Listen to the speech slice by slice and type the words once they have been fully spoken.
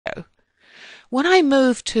When I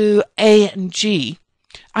moved to A and G,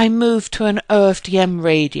 I moved to an OFDM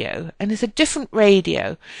radio, and it's a different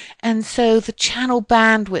radio, and so the channel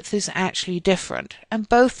bandwidth is actually different. And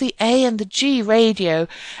both the A and the G radio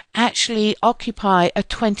actually occupy a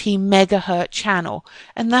 20 megahertz channel,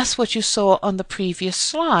 and that's what you saw on the previous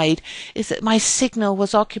slide, is that my signal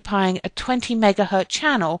was occupying a 20 megahertz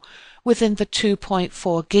channel within the 2.4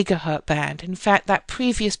 gigahertz band. In fact, that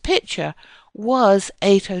previous picture was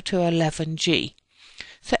 802.11g.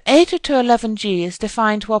 So 802.11g is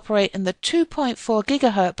defined to operate in the 2.4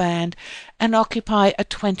 gigahertz band and occupy a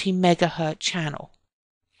 20 megahertz channel.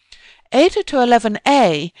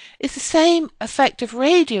 802.11a is the same effective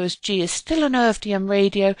radio as G, is still an OFDM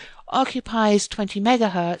radio, occupies 20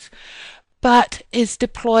 megahertz, but is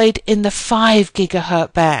deployed in the 5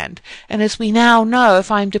 gigahertz band. And as we now know, if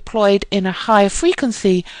I'm deployed in a higher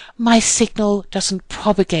frequency, my signal doesn't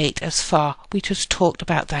propagate as far. We just talked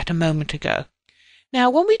about that a moment ago. Now,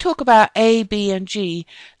 when we talk about A, B, and G,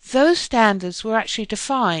 those standards were actually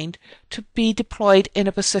defined to be deployed in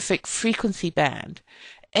a specific frequency band.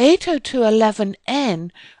 802.11n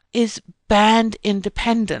is band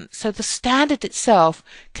independent, so the standard itself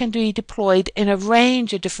can be deployed in a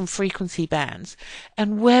range of different frequency bands,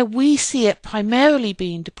 and where we see it primarily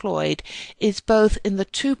being deployed is both in the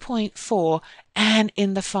 2.4 and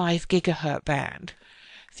in the 5 gigahertz band.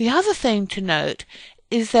 The other thing to note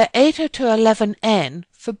is that 802.11n,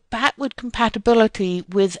 for backward compatibility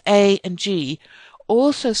with A and G,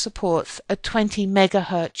 also supports a 20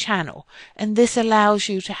 megahertz channel, and this allows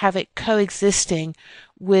you to have it coexisting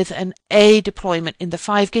with an A deployment in the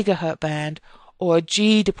 5 gigahertz band or a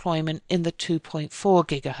G deployment in the 2.4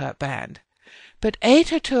 gigahertz band. But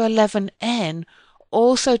 802.11n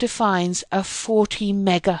also defines a 40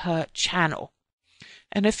 megahertz channel.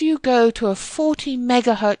 And if you go to a 40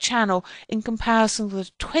 megahertz channel in comparison with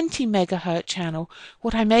a 20 megahertz channel,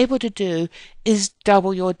 what I'm able to do is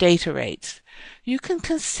double your data rates. You can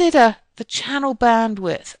consider the channel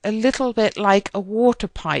bandwidth a little bit like a water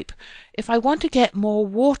pipe. If I want to get more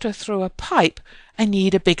water through a pipe, I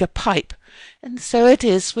need a bigger pipe. And so it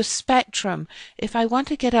is with spectrum. If I want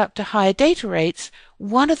to get up to higher data rates,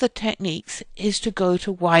 one of the techniques is to go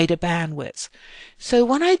to wider bandwidths. So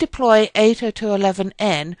when I deploy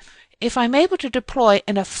 802.11n, if I'm able to deploy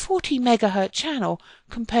in a 40 megahertz channel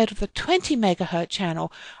compared to the 20 megahertz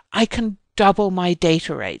channel, I can double my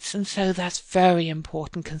data rates, and so that's very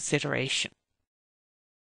important consideration.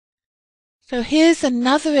 So here's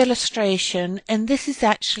another illustration, and this is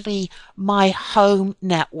actually my home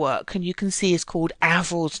network, and you can see it's called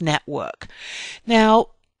Avril's network. Now,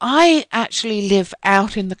 I actually live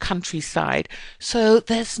out in the countryside, so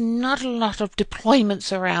there's not a lot of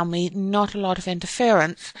deployments around me, not a lot of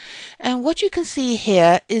interference. And what you can see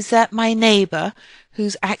here is that my neighbor,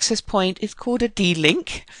 whose access point is called a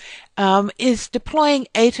D-Link, is deploying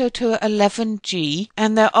 802.11g,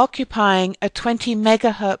 and they're occupying a 20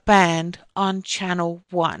 megahertz band on channel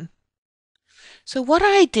 1. So what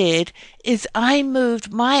I did is I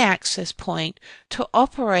moved my access point to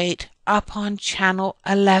operate up on channel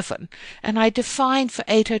 11, and I defined for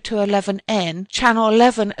 802.11n channel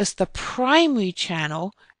 11 as the primary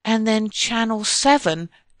channel and then channel 7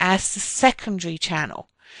 as the secondary channel,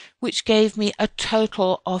 which gave me a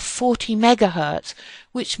total of 40 megahertz,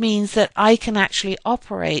 which means that I can actually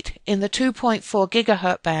operate in the 2.4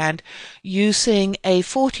 gigahertz band using a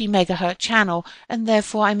 40 megahertz channel, and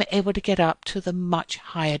therefore I'm able to get up to the much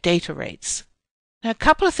higher data rates. Now, a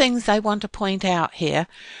couple of things I want to point out here.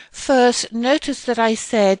 First, notice that I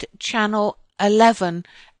said channel 11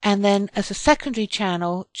 and then as a secondary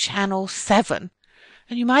channel, channel 7.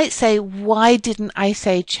 And you might say, why didn't I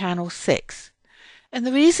say channel 6? And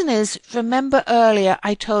the reason is, remember earlier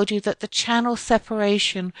I told you that the channel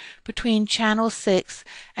separation between channel 6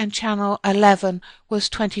 and channel 11 was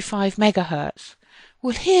 25 megahertz.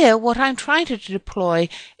 Well, here what I'm trying to deploy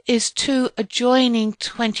is two adjoining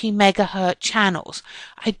 20 megahertz channels.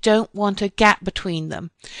 I don't want a gap between them.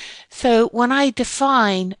 So when I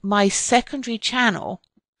define my secondary channel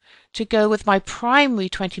to go with my primary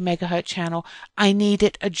 20 megahertz channel, I need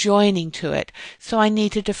it adjoining to it. So I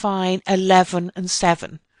need to define 11 and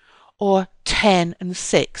 7, or 10 and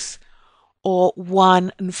 6, or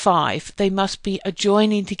 1 and 5. They must be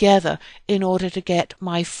adjoining together in order to get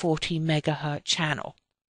my 40 megahertz channel.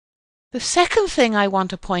 The second thing I want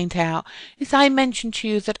to point out is I mentioned to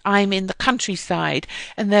you that I'm in the countryside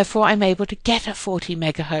and therefore I'm able to get a 40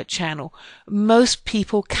 megahertz channel. Most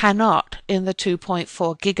people cannot in the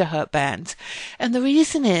 2.4 gigahertz bands. And the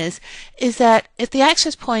reason is that if the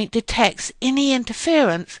access point detects any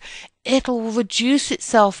interference, it'll reduce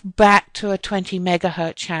itself back to a 20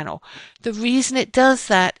 megahertz channel. The reason it does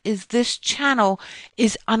that is this channel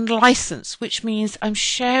is unlicensed, which means I'm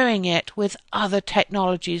sharing it with other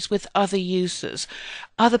technologies, with other users,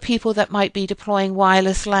 other people that might be deploying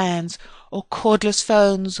wireless LANs or cordless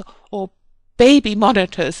phones or baby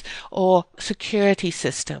monitors or security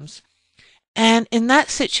systems. And in that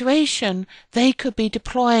situation, they could be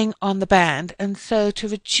deploying on the band. And so to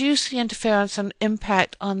reduce the interference and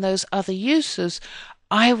impact on those other users,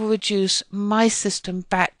 I will reduce my system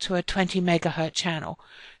back to a 20 megahertz channel.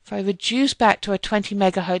 If I reduce back to a 20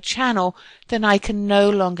 megahertz channel, then I can no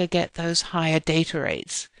longer get those higher data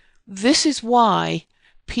rates. This is why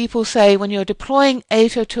people say when you're deploying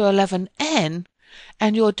 802.11n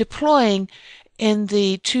and you're deploying in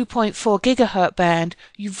the 2.4 gigahertz band,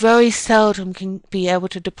 you very seldom can be able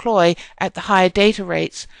to deploy at the higher data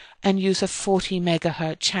rates and use a 40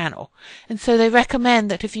 megahertz channel. And so they recommend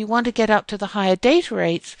that if you want to get up to the higher data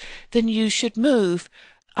rates, then you should move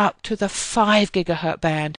up to the 5 gigahertz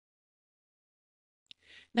band.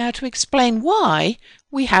 Now, to explain why,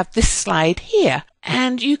 we have this slide here.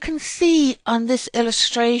 And you can see on this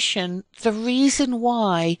illustration the reason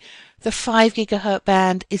why the 5 gigahertz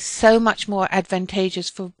band is so much more advantageous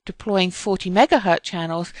for deploying 40 megahertz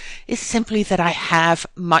channels is simply that I have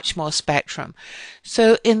much more spectrum.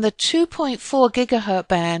 So in the 2.4 gigahertz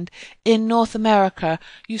band in North America,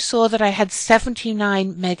 you saw that I had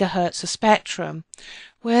 79 megahertz of spectrum.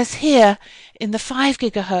 Whereas here in the 5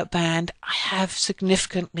 gigahertz band, I have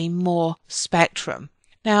significantly more spectrum.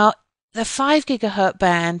 Now, the 5 gigahertz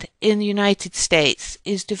band in the United States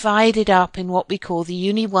is divided up in what we call the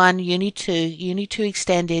Uni 1, Uni 2, Uni 2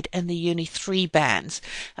 Extended, and the Uni 3 bands.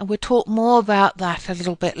 And we'll talk more about that a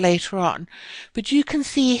little bit later on. But you can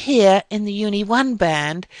see here in the Uni 1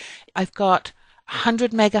 band, I've got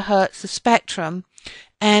 100 megahertz of spectrum,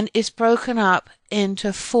 and it's broken up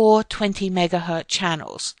into 4 20 megahertz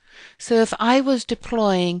channels. So if I was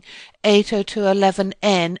deploying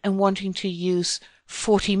 802.11n and wanting to use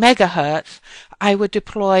 40 megahertz, I would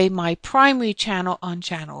deploy my primary channel on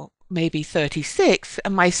channel maybe 36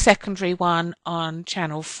 and my secondary one on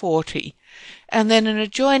channel 40. And then an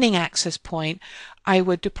adjoining access point I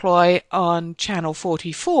would deploy on channel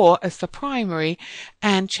 44 as the primary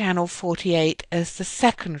and channel 48 as the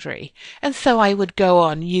secondary. And so I would go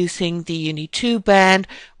on using the Uni 2 band,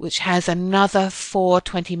 which has another 4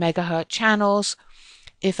 20 megahertz channels.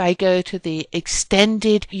 If I go to the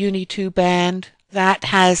extended Uni 2 band, that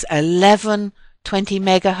has 11 20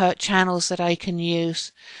 megahertz channels that I can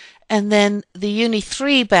use. And then the Uni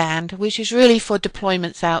 3 band, which is really for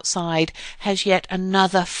deployments outside, has yet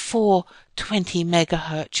another 4 20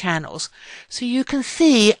 megahertz channels. So you can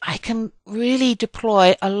see I can really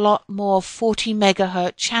deploy a lot more 40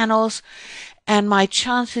 megahertz channels, and my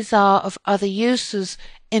chances are of other users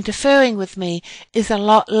interfering with me is a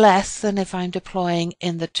lot less than if I'm deploying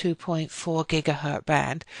in the 2.4 gigahertz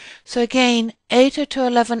band. So again,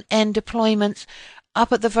 802.11n deployments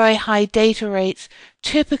up at the very high data rates,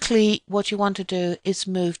 typically what you want to do is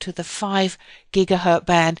move to the 5 gigahertz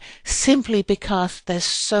band simply because there's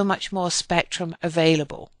so much more spectrum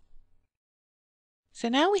available. So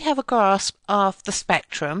now we have a grasp of the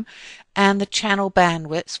spectrum and the channel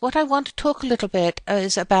bandwidths. What I want to talk a little bit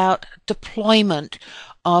is about deployment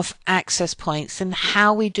of access points and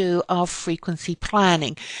how we do our frequency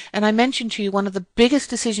planning. And I mentioned to you one of the biggest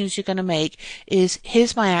decisions you're going to make is,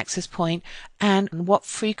 here's my access point and what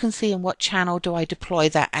frequency and what channel do I deploy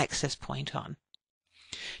that access point on.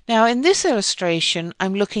 Now in this illustration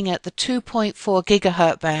I'm looking at the 2.4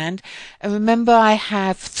 gigahertz band, and remember I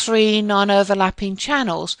have 3 non-overlapping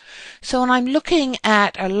channels. So when I'm looking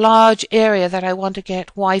at a large area that I want to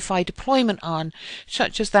get Wi-Fi deployment on,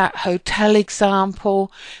 such as that hotel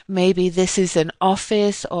example, maybe this is an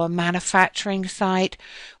office or a manufacturing site,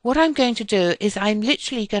 what I'm going to do is I'm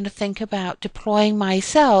literally going to think about deploying my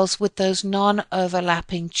cells with those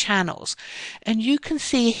non-overlapping channels. And you can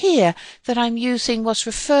see here that I'm using what's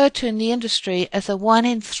referred to in the industry as a 1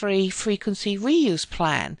 in 3 frequency reuse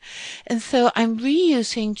plan. And so I'm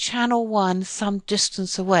reusing channel 1 some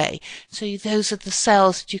distance away. So those are the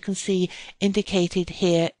cells that you can see indicated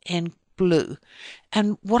here in blue.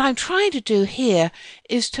 And what I'm trying to do here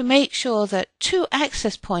is to make sure that 2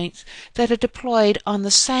 access points that are deployed on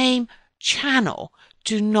the same channel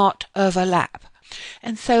do not overlap.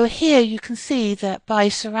 And so here you can see that by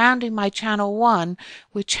surrounding my channel 1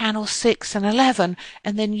 with channel 6 and 11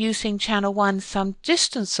 and then using channel 1 some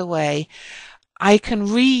distance away, I can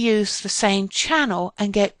reuse the same channel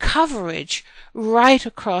and get coverage right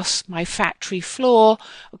across my factory floor,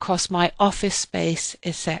 across my office space,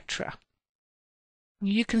 etc.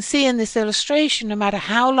 You can see in this illustration, no matter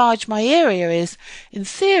how large my area is, in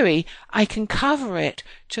theory, I can cover it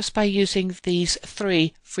just by using these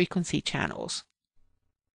 3 frequency channels.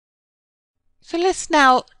 So let's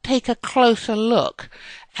now take a closer look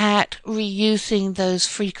at reusing those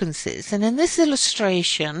frequencies. And in this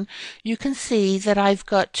illustration, you can see that I've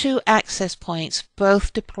got 2 access points,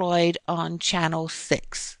 both deployed on channel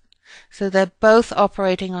 6. So they're both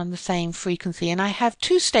operating on the same frequency, and I have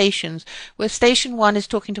 2 stations where station 1 is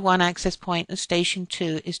talking to one access point and station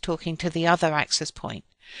 2 is talking to the other access point.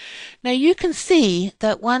 Now you can see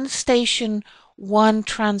that when station 1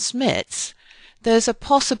 transmits, there's a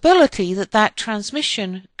possibility that that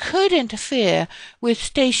transmission could interfere with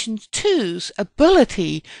station 2's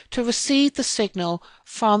ability to receive the signal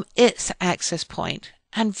from its access point,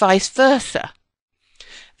 and vice versa.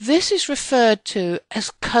 This is referred to as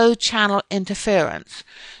co-channel interference.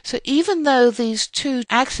 So even though these 2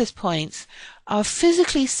 access points are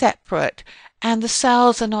physically separate and the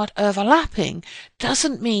cells are not overlapping,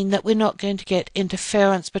 doesn't mean that we're not going to get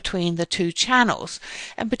interference between the 2 channels.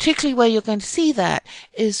 And particularly where you're going to see that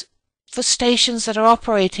is for stations that are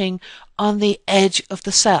operating on the edge of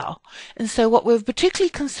the cell. And so what we're particularly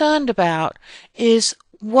concerned about is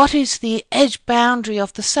what is the edge boundary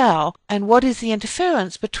of the cell and what is the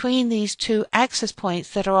interference between these 2 access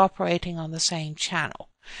points that are operating on the same channel.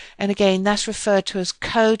 And again, that's referred to as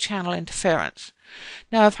co-channel interference.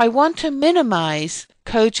 Now, if I want to minimize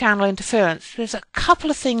co-channel interference, there's a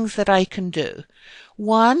couple of things that I can do.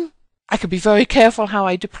 One, I could be very careful how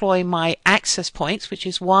I deploy my access points, which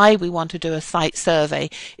is why we want to do a site survey,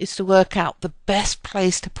 is to work out the best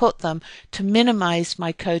place to put them to minimize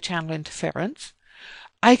my co-channel interference.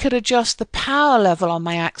 I could adjust the power level on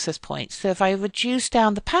my access points. So if I reduce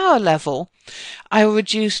down the power level, I will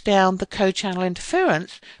reduce down the co-channel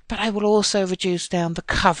interference, but I will also reduce down the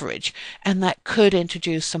coverage, and that could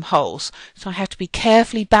introduce some holes. So I have to be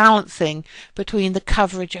carefully balancing between the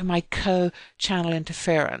coverage and my co-channel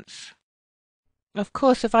interference. Of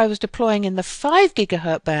course, if I was deploying in the 5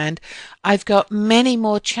 GHz band, I've got many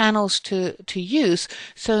more channels to use.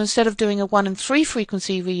 So instead of doing a 1 in 3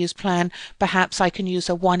 frequency reuse plan, perhaps I can use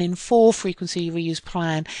a 1 in 4 frequency reuse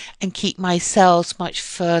plan and keep my cells much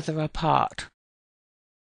further apart.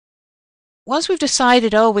 Once we've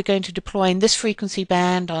decided, we're going to deploy in this frequency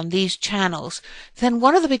band on these channels, then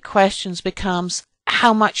one of the big questions becomes,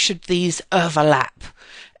 how much should these overlap?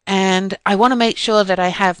 And I want to make sure that I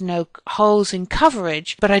have no holes in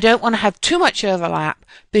coverage, but I don't want to have too much overlap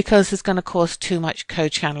because it's going to cause too much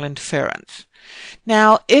co-channel interference.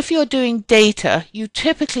 Now, if you're doing data, you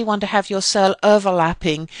typically want to have your cell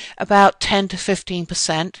overlapping about 10 to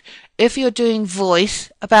 15%. If you're doing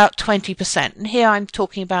voice, about 20%. And here I'm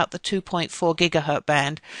talking about the 2.4 GHz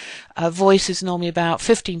band. Voice is normally about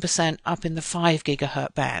 15% up in the 5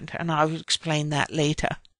 GHz band, and I'll explain that later.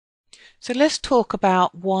 So let's talk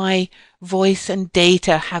about why voice and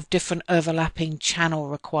data have different overlapping channel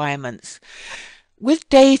requirements. With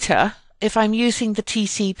data, if I'm using the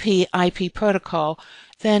TCP IP protocol,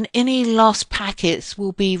 then any lost packets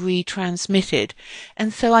will be retransmitted.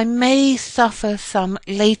 And so I may suffer some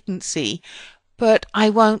latency, but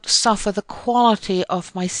I won't suffer the quality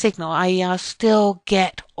of my signal. I still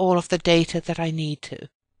get all of the data that I need to.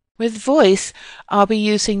 With voice, I'll be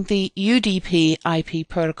using the UDP IP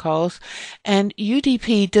protocols, and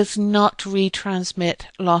UDP does not retransmit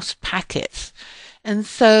lost packets. And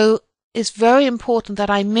so it's very important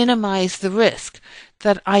that I minimize the risk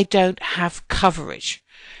that I don't have coverage.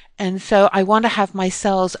 And so I want to have my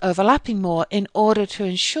cells overlapping more in order to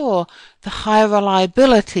ensure the high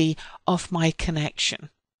reliability of my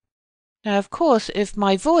connection. Now, of course, if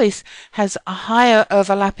my voice has a higher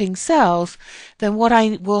overlapping cells, then what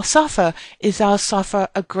I will suffer is I'll suffer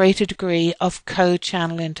a greater degree of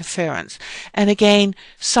co-channel interference. And again,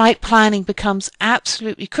 site planning becomes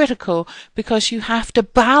absolutely critical because you have to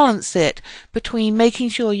balance it between making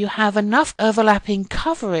sure you have enough overlapping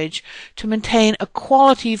coverage to maintain a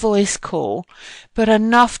quality voice call, but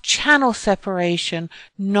enough channel separation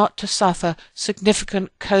not to suffer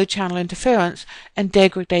significant co-channel interference and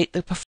degrade the performance